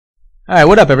Alright,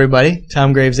 what up everybody?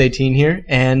 Tom Graves 18 here,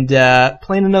 and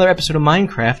playing another episode of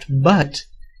Minecraft, but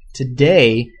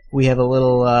today we have a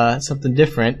little something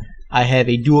different. I have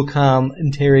a dual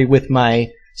commentary with my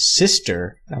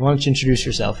sister. Why don't you introduce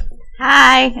yourself?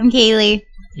 Hi, I'm Kaylee.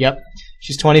 Yep.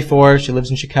 She's 24, she lives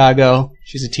in Chicago,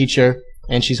 she's a teacher,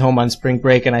 and she's home on spring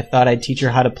break, and I thought I'd teach her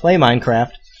how to play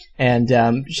Minecraft.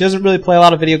 And she doesn't really play a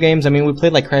lot of video games. I mean, we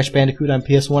played like Crash Bandicoot on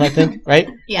PS1, I think, right?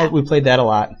 Yeah. We played that a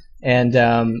lot. And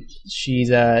she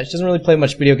doesn't really play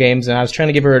much video games, and I was trying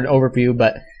to give her an overview,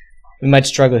 but we might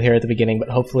struggle here at the beginning, but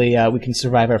hopefully we can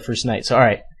survive our first night. So,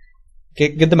 alright.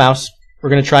 Get the mouse. We're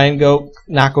going to try and go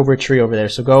knock over a tree over there.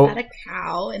 So go... Is that a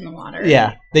cow in the water?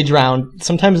 Yeah, they drown.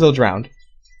 Sometimes they'll drown.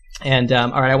 And,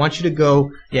 alright, I want you to go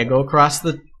across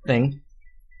the thing.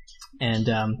 And,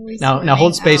 now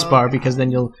hold spacebar because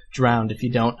then you'll drown if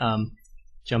you don't,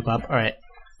 jump up. Alright,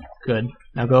 good.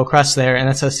 Now go across there, and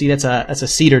that's a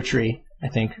cedar tree, I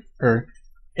think. Or,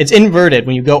 it's inverted.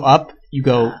 When you go up, you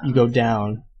go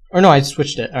down. Or no, I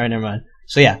switched it. Alright, never mind.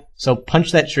 So yeah, so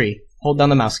punch that tree. Hold down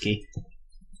the mouse key.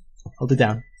 Hold it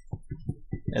down.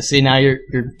 Yeah, see, now you're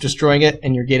destroying it,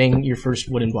 and you're getting your first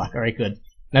wooden block. Alright, good.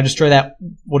 Now destroy that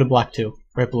wooden block too,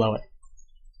 right below it.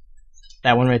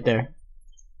 That one right there.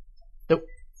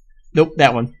 Nope,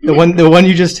 that one. The one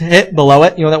you just hit below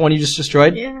it. You know that one you just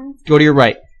destroyed? Yeah. Go to your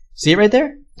right. See it right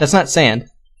there? That's not sand.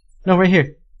 No, right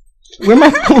here. Where am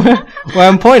I? Where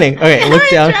I'm pointing? Okay, look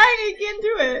down. I'm trying, you can't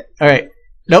do it. All right.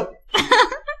 Nope.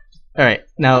 All right.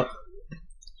 Now,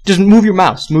 just move your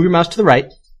mouse. Move your mouse to the right.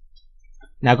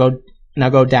 Now go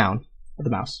down with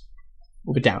the mouse.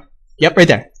 Move it down. Yep, right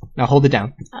there. Now hold it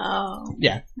down. Oh.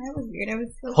 Yeah. That was weird. I was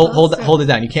so Hold it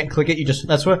down. You can't click it.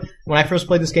 That's what when I first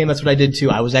played this game. That's what I did too.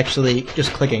 I was actually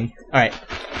just clicking. All right.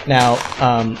 Now,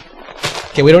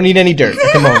 okay, we don't need any dirt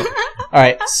at the moment. All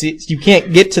right. See, you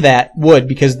can't get to that wood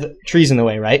because the tree's in the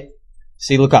way, right?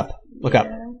 See, look up. Look up.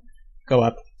 Go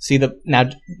up. See now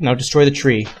destroy the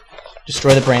tree.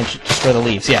 Destroy the branch. Destroy the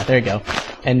leaves. Yeah, there you go.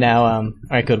 And now, all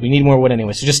right, good. We need more wood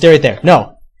anyway. So just stay right there.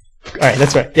 No. All right,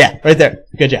 that's right. Yeah, right there.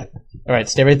 Good job. All right,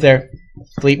 stay right there.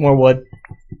 Delete more wood.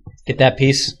 Get that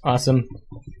piece. Awesome.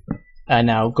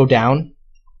 Now go down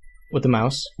with the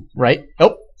mouse. Right.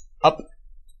 Oh, up.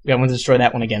 We want to destroy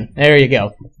that one again. There you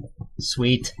go.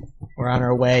 Sweet. We're on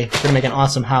our way. We're gonna make an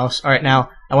awesome house. All right, now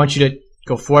I want you to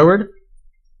go forward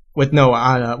with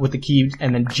with the key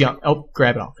and then jump. Oh,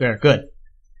 grab it all. There, good.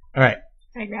 All right.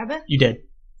 Can I grab it? You did.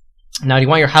 Now, do you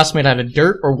want your house made out of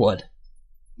dirt or wood?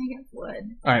 I got wood.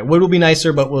 All right, wood will be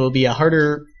nicer, but will be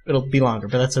harder. It'll be longer,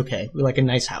 but that's okay. We like a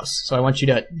nice house, so I want you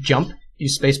to jump.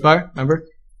 Use spacebar. Remember?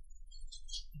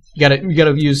 You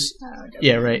gotta use. Oh,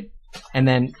 yeah, right. And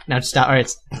then now stop. All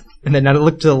right, and then now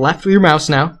look to the left with your mouse.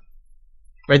 Now,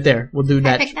 right there. We'll do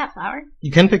that. Can I pick that flower?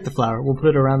 You can pick the flower. We'll put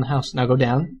it around the house. Now go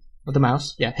down with the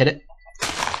mouse. Yeah, hit it.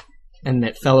 And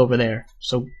it fell over there.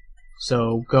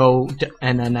 So go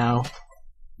and then now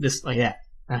this like that.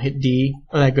 Now hit D.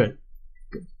 Oh, that good.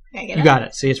 You got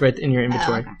it. See, it's right in your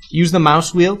inventory. Oh, okay. Use the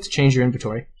mouse wheel to change your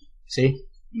inventory. See?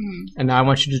 Mm. And now I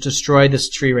want you to destroy this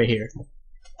tree right here.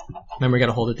 Remember, you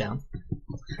gotta hold it down.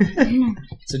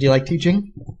 So do you like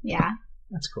teaching? Yeah.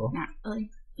 That's cool. Not really.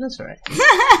 That's alright.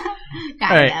 Kind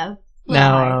Alright. of.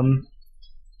 Now,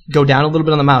 go down a little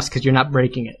bit on the mouse because you're not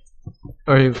breaking it.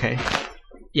 Or, okay.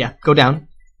 Yeah, go down.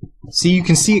 See, you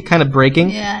can see it kind of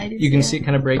breaking. Yeah, I do. You can see it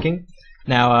kind of breaking.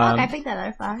 Now, Can I pick that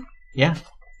other flower? Yeah.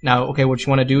 Now, okay, what you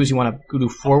want to do is you want to go do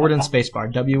forward and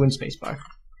spacebar, W and spacebar,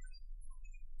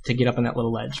 to get up on that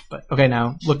little ledge. But okay,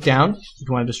 now look down if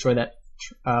you want to destroy that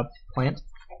plant.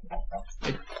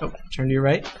 Oh, turn to your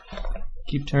right.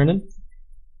 Keep turning.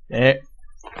 There.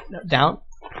 No, down.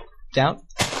 Down.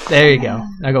 There you go.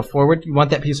 Now go forward. You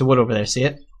want that piece of wood over there. See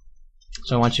it?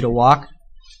 So I want you to walk.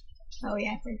 Oh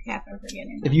yeah, I kept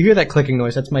forgetting. If you hear that clicking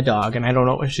noise, that's my dog, and I don't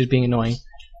know if she's being annoying.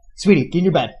 Sweetie, get in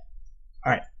your bed.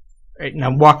 All right. All right,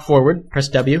 now walk forward. Press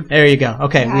W. There you go.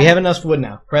 Okay, we have enough wood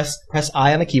now. Press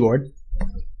I on the keyboard,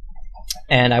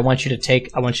 and I want you to take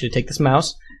this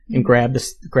mouse and grab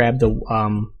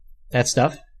the that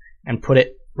stuff and put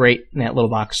it right in that little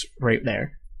box right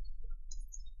there.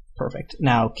 Perfect.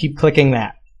 Now keep clicking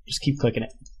that. Just keep clicking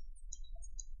it.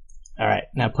 All right.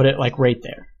 Now put it like right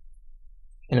there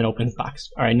in an open box.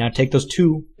 All right. Now take the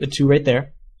two right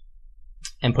there,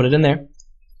 and put it in there,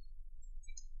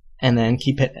 and then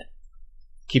keep hitting it.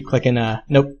 Keep clicking,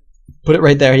 nope. Put it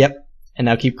right there, yep. And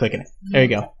now keep clicking it. There you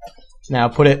go. Now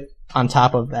put it on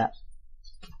top of that.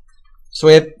 So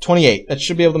we have 28. That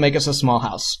should be able to make us a small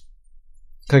house.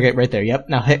 Click it right there, yep.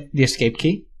 Now hit the escape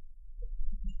key.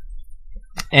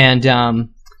 And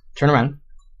turn around.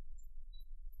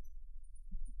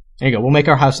 There you go. We'll make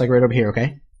our house like right over here,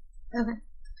 okay? Okay.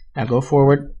 Now go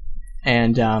forward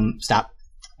and stop.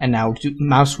 And now do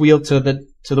mouse wheel to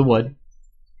the wood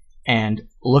and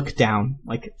look down,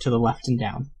 like to the left and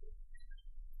down.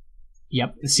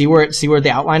 Yep. See where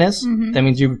the outline is? Mm-hmm. That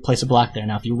means you place a block there.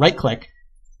 Now if you right click,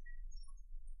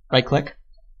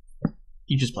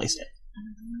 you just placed it.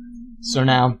 So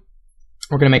now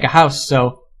we're gonna make a house.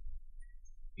 So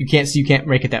you can't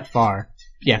make it that far.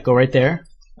 Yeah, go right there,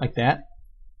 like that.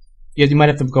 Yeah, you might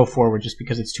have to go forward just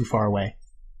because it's too far away.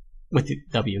 With the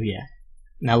W, yeah.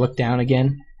 Now look down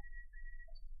again.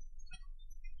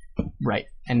 Right,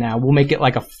 and now we'll make it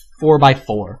like a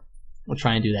 4x4. We'll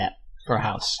try and do that for a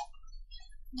house.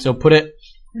 So put it.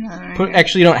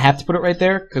 Actually, you don't have to put it right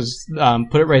there because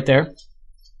put it right there.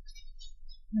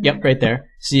 Yep, right there.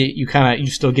 See, you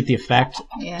still get the effect.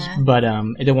 Yeah. But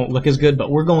it won't look as good. But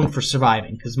we're going for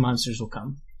surviving because monsters will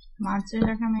come. Monsters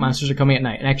are coming. Monsters are coming at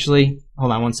night. And actually,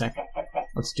 hold on one sec.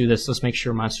 Let's do this. Let's make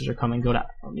sure monsters are coming. Let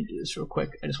me do this real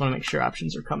quick. I just want to make sure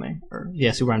options are coming.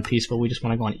 See, we're on peaceful. We just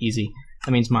want to go on easy.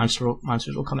 That means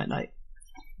monsters will come at night.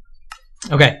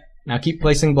 Okay. Now keep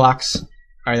placing blocks. All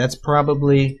right. That's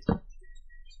probably.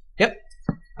 Yep.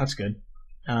 That's good.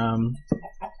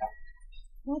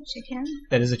 What, chicken?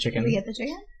 That is a chicken. Did we get the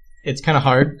chicken? It's kind of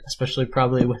hard, especially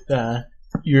probably with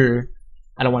your.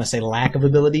 I don't want to say lack of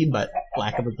ability, but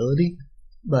lack of ability.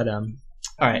 But all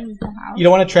right. You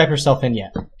don't want to trap yourself in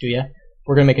yet, do you?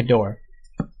 We're gonna make a door.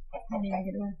 How do you make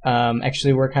a door?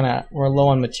 Actually, we're low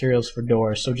on materials for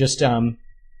doors, so just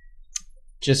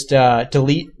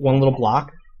delete one little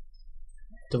block.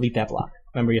 Delete that block.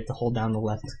 Remember, you have to hold down the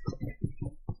left.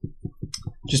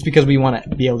 Just because we want to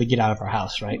be able to get out of our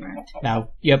house, right? Now,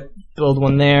 yep. Build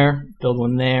one there. Build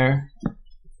one there.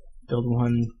 Build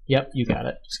one. Yep, you got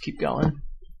it. Just keep going.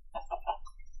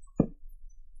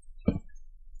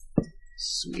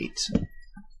 Sweet.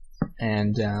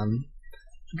 And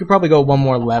you could probably go one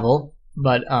more level,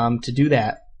 but to do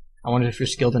that, I wonder if you're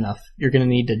skilled enough. You're going to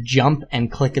need to jump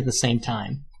and click at the same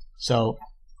time. So,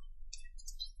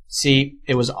 see,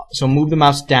 so move the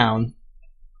mouse down.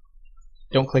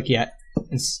 Don't click yet.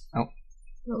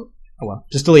 Oh well.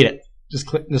 Just delete it. Just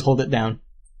hold it down.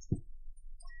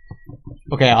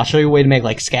 Okay, I'll show you a way to make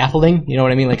like scaffolding. You know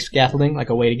what I mean? Like scaffolding, like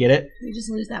a way to get it. You just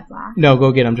lose that block. No,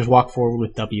 go get them. Just walk forward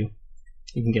with W.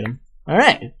 You can get them. All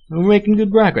right, we're making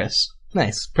good progress.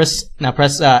 Nice. Press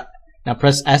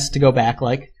S to go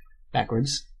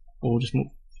backwards. We'll just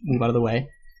move out of the way.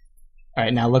 All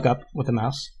right, now look up with the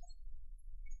mouse.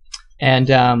 And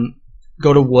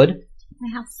go to wood. My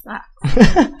house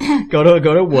sucks. go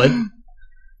to wood.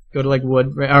 Go to like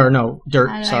wood, or no, dirt.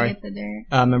 How do sorry. I get the dirt?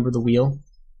 Remember the wheel.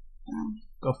 Oh.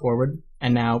 Go forward,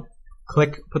 and now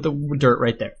put the dirt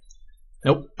right there.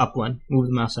 Nope, up one. Move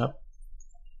the mouse up.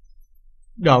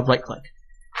 No, right click.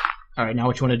 All right, now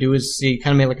what you want to do is see,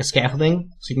 kind of make like a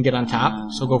scaffolding, so you can get on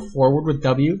top. So go forward with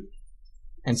W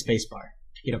and spacebar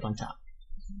to get up on top.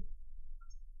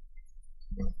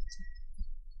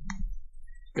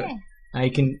 Good. Okay.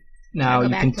 Now you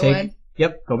can take. Wood.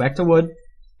 Yep, go back to wood,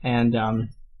 and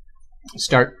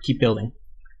keep building.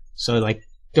 So like,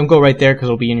 don't go right there because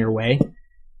it'll be in your way.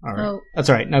 All right, that's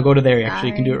all right. Now go to there. Actually,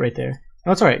 you can do it right there.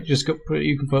 No, it's all right. Just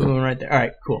you can put one right there. All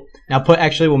right, cool. Now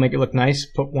we'll make it look nice.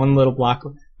 Put one little block.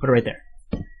 Put it right there.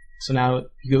 So now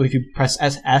if you press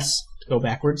S to go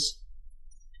backwards,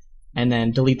 and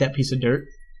then delete that piece of dirt,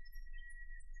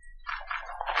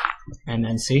 and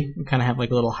then see, we kind of have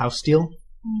like a little house deal.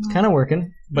 It's kind of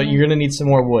working, but you're gonna need some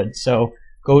more wood. So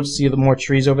go see the more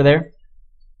trees over there.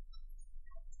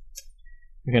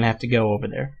 You're gonna have to go over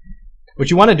there. What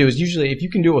you want to do is usually, if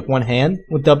you can do it with one hand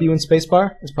with W and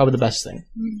spacebar, it's probably the best thing.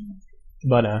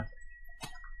 But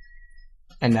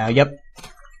and now, yep,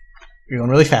 you're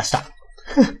going really fast. Stop.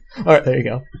 All right, there you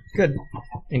go. Good.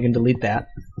 You can delete that.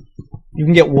 You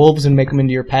can get wolves and make them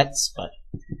into your pets, but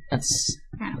that's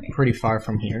pretty far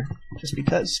from here, just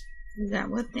because. Is that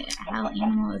what the hell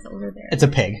animal is over there? It's a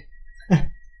pig. All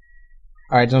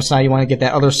right, so now you want to get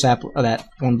that other that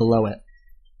one below it.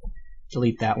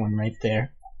 Delete that one right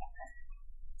there.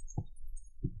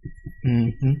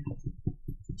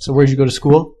 So where'd you go to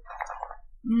school?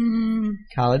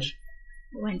 College?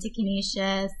 Went to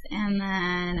Canisius, and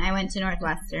then I went to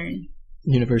Northwestern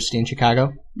University in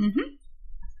Chicago?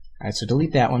 Alright, so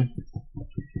delete that one.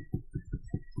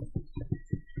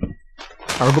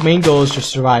 Our main goal is to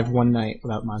survive one night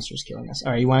without monsters killing us.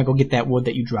 Alright, you want to go get that wood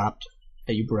that you dropped,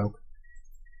 that you broke.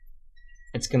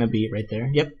 It's going to be right there.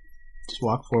 Yep. Just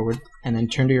walk forward, and then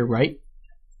turn to your right.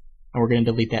 And we're going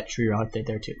to delete that tree right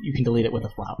there too. You can delete it with a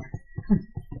flower.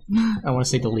 I want to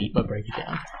say delete, but break it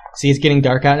down. See, it's getting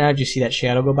dark out now. Did you see that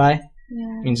shadow go by?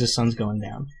 Yeah. It means the sun's going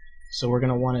down. So we're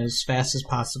gonna want to, as fast as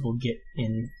possible, get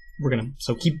in.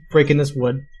 So keep breaking this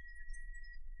wood.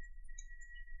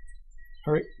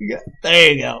 Alright,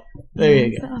 there you go. There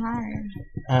you go. So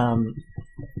hard.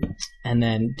 And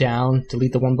then down,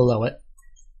 delete the one below it.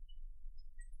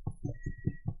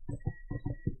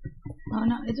 Oh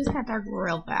no, it just got dark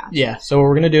real fast. Yeah, so what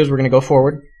we're gonna do is we're gonna go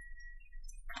forward.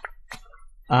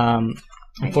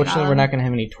 Unfortunately, we're not gonna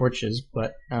have any torches,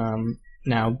 but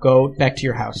now go back to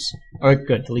your house. Alright,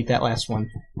 good, delete that last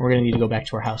one. We're gonna need to go back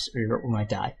to our house or we might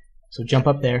die. So jump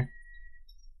up there.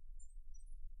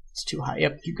 It's too high.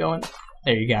 Yep, keep going.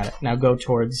 There, you got it. Now go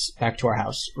towards back to our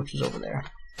house, which is over there.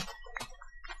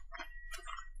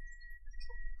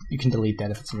 You can delete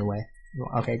that if it's in your way.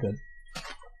 Okay, good.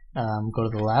 Go to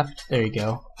the left. There you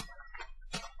go.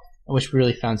 I wish we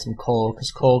really found some coal,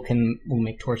 because coal will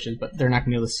make torches, but they're not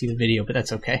going to be able to see the video, but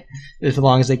that's okay. As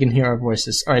long as they can hear our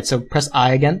voices. Alright, so press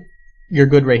I again. You're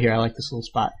good right here. I like this little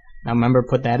spot. Now remember,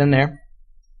 put that in there.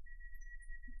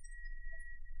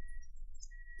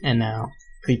 And now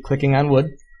keep clicking on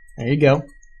wood. There you go.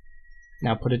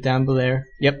 Now put it down there.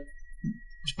 Yep.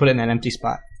 Just put it in that empty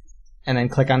spot. And then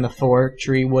click on the Thor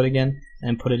tree wood again,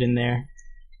 and put it in there.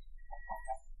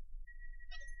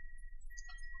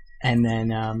 And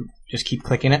then just keep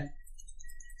clicking it.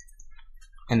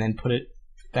 And then put it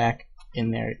back in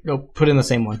there. No, put it in the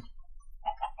same one.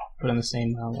 Put it in the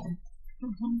same one.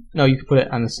 No, you can put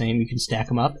it on the same. You can stack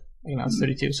them up. You know, it's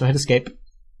 32. So hit escape.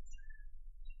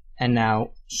 And now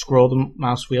scroll the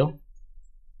mouse wheel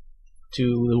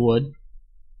to the wood.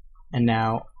 And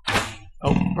now,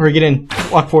 hurry, get in.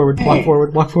 Walk forward. Walk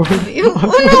forward. Walk forward.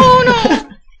 Oh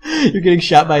no! You're getting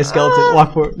shot by a skeleton.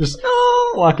 Walk forward. Just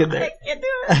walk in there. I can't do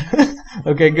it.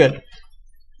 Okay, good.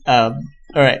 All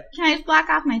right. Can I just block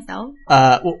off myself?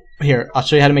 Well, here, I'll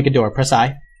show you how to make a door. Press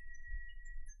I.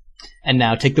 And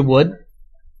now take the wood.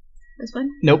 This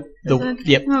one? Nope. This one?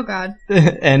 Yep. Oh god.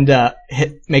 And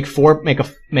make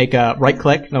a right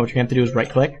click. No, what you have to do is right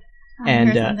click.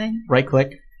 And right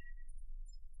click.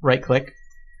 Right click.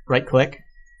 Right click.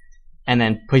 And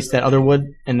then place that other wood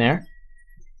in there.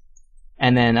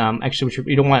 And then actually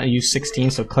you don't want to use 16,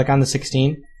 so click on the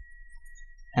 16.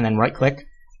 And then right click.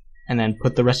 And then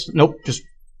put the rest. Nope.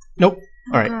 Nope.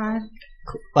 Oh, all right. God.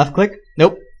 Left click.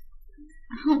 Nope.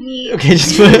 Help me. Okay,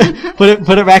 just put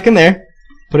it back in there.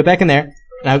 Put it back in there.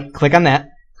 Now click on that.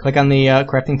 Click on the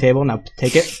crafting table. Now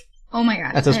take it. Oh my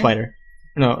god. That's a spider.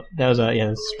 No, that was that's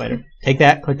a spider. Take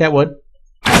that. Click that wood.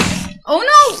 Oh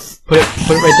no! Put it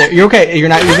right there. You're okay. You're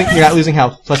not losing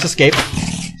health. Let's escape.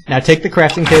 Now take the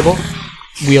crafting table.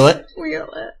 Wheel it. Wheel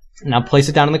it. Now place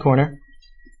it down in the corner.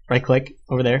 Right click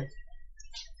over there.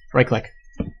 Right click.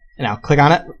 And now click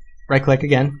on it. Right click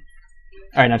again.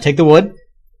 All right. Now take the wood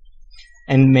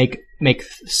and make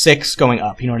 6 going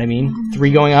up. You know what I mean?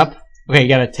 3 going up. Okay, you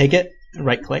gotta take it.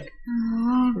 Right click.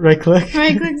 Oh. Right click.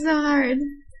 Right click so hard.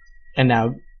 And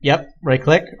now, yep. Right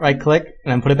click. Right click.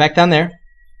 And then put it back down there.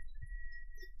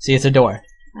 See, it's a door.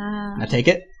 Now take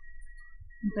it.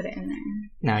 And put it in there.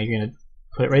 Now you're gonna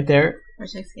put it right there.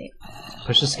 Push escape.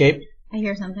 Push escape. I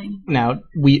hear something. Now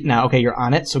okay, you're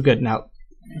on it. So good. Now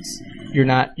you're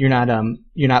not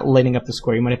lighting up the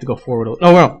square. You might have to go forward.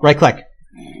 No, right click.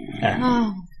 There.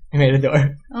 Oh. I made a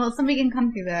door. Well, somebody can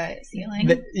come through the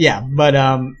ceiling. Yeah, but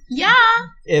yeah.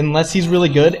 Unless he's really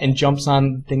good and jumps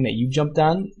on the thing that you jumped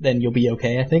on, then you'll be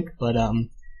okay, I think. But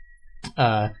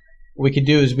what we could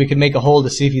do is we could make a hole to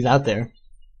see if he's out there.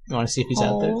 You want to see if he's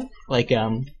out there? Like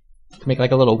to make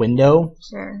like a little window.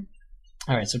 Sure.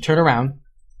 All right, so turn around.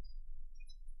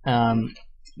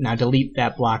 Now delete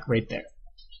that block right there.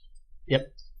 Yep.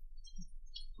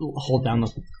 Hold down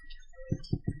the.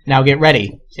 Now get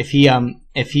ready. If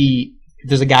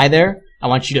there's a guy there, I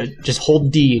want you to just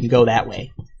hold D and go that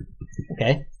way.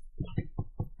 Okay?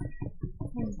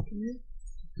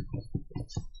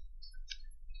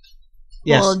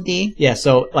 Yes. Hold D. Yeah,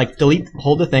 so like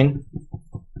hold the thing.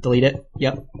 Delete it.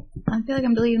 Yep. I feel like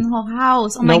I'm deleting the whole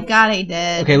house. Oh my god, I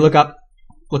did. Okay, look up.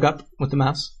 Look up with the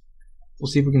mouse. We'll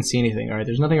see if we can see anything. Alright,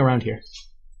 there's nothing around here.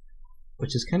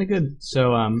 Which is kinda good.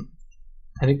 So I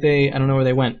think I don't know where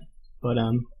they went. But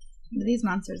what do these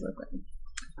monsters look like?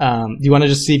 Do you want to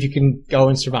just see if you can go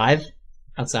and survive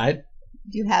outside?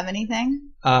 Do you have anything?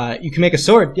 You can make a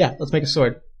sword. Yeah, let's make a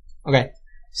sword. Okay.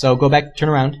 So go back, turn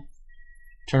around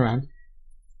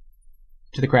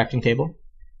to the crafting table.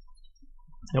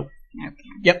 Nope. Okay.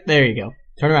 Yep, there you go.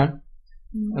 Turn around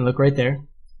and look right there.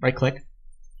 Right click.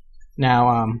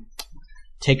 Now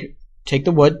take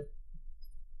the wood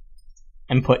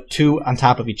and put 2 on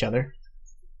top of each other.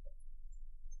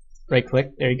 Right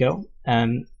click, there you go.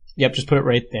 Yep, just put it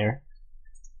right there.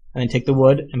 And then take the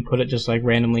wood and put it just like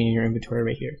randomly in your inventory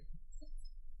right here.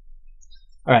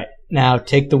 Alright, now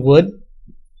take the wood.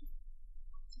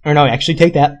 Or no, actually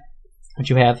take that, what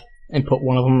you have, and put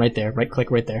one of them right there. Right click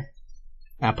right there.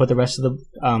 Now put the rest of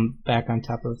the back on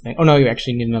top of the thing. Oh no, you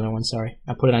actually need another one, sorry.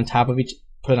 Now put it on top of each,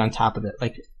 put it on top of it,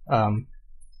 like,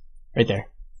 right there.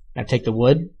 Now take the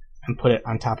wood and put it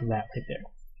on top of that right there.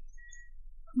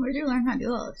 Where'd you learn how to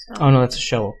do all this stuff? Oh no, that's a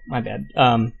shovel. My bad.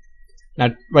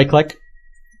 Now right click,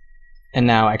 and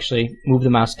now actually move the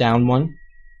mouse down one.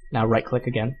 Now right click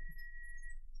again,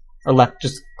 or left.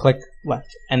 Just click left,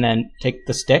 and then take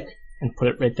the stick and put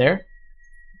it right there.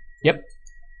 Yep,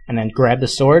 and then grab the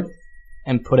sword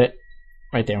and put it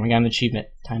right there. We got an achievement.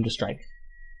 Time to strike.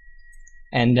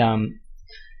 And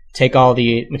take all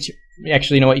the material.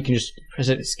 Actually, you know what? You can just press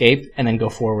escape and then go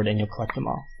forward, and you'll collect them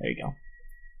all. There you go.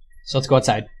 So let's go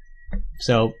outside.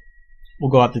 So we'll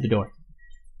go out through the door.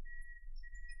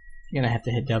 You're gonna have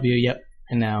to hit W, yep.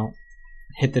 And now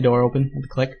hit the door open with a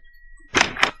click.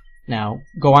 Now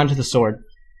go onto the sword.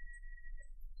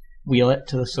 Wheel it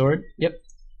to the sword, yep.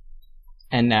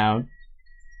 And now,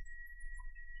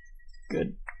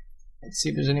 good. Let's see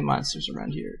if there's any monsters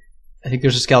around here. I think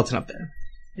there's a skeleton up there.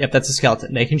 Yep, that's a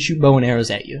skeleton. They can shoot bow and arrows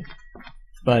at you.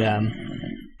 But,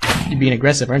 you're being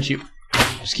aggressive, aren't you?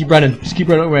 Just keep running. Just keep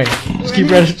running away. Just keep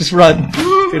running. Just run.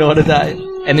 You don't want to die.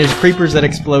 And there's creepers that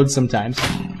explode sometimes.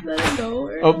 Let it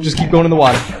go. Oh, just keep going in the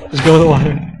water. Just go in the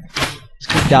water. Just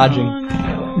keep dodging.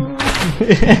 Oh,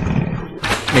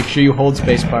 no. Make sure you hold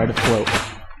spacebar to float.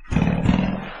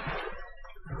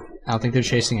 I don't think they're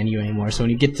chasing you anymore. So when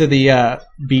you get to the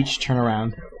beach, turn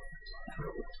around.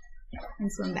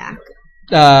 And swim back.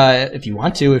 If you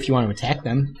want to attack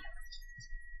them.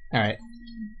 Alright.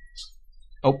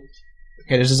 Oh.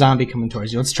 Okay, there's a zombie coming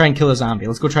towards you. Let's try and kill a zombie.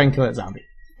 Let's go try and kill that zombie.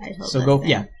 So go,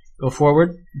 yeah. Go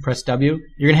forward. Press W.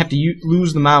 You're gonna have to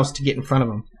lose the mouse to get in front of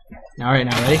him. Alright,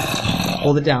 now ready?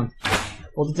 Hold it down.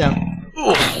 Hold it down.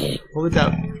 Hold it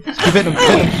down. Just keep hitting him.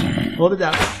 Hit him. Hold it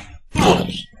down.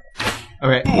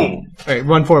 Alright. Alright,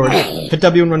 run forward. Hit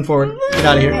W and run forward. Get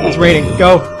out of here. It's raining.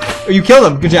 Go. Oh, you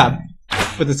killed him. Good job.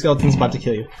 But the skeleton's about to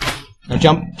kill you. Now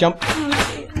jump. Jump.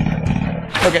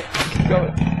 Okay. Keep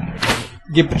going.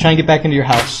 Try and get back into your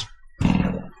house.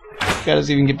 Gotta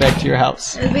see if you can get back to your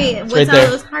house. Wait, what's right all there.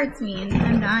 those hearts mean?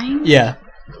 I'm dying? Yeah.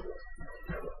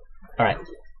 Alright.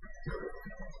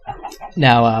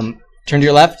 Now, turn to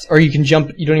your left, or you can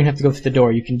jump. You don't even have to go through the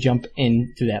door. You can jump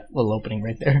in through that little opening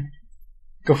right there.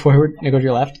 Go forward. Now go to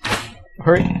your left.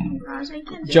 Hurry. Oh gosh, I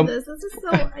can't do Jump. this. This is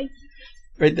so...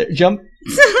 Right there. Jump.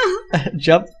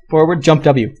 Jump. Forward. Jump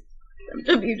W.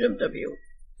 Jump W.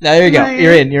 Now there you go.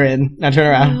 You're in. You're in. Now turn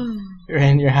around. You're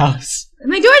in your house.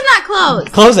 My door's not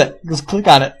closed. Close it. Just click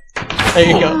on it. There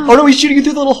you go. Oh no, he's shooting you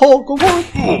through the little hole. Go forward.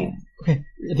 Okay.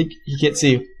 I think he can't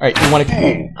see you. Alright, you want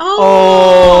to...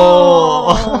 Oh!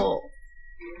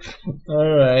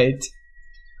 Alright.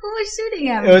 Who was shooting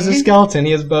at me? It was a skeleton.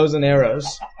 He has bows and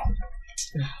arrows.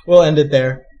 We'll end it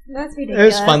there. That's It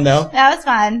ridiculous. was fun though. That was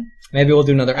fun. Maybe we'll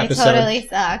do another episode. I totally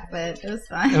suck, but it was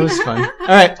fun. It was fun.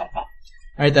 Alright.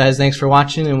 Alright guys, thanks for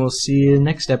watching and we'll see you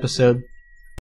next episode.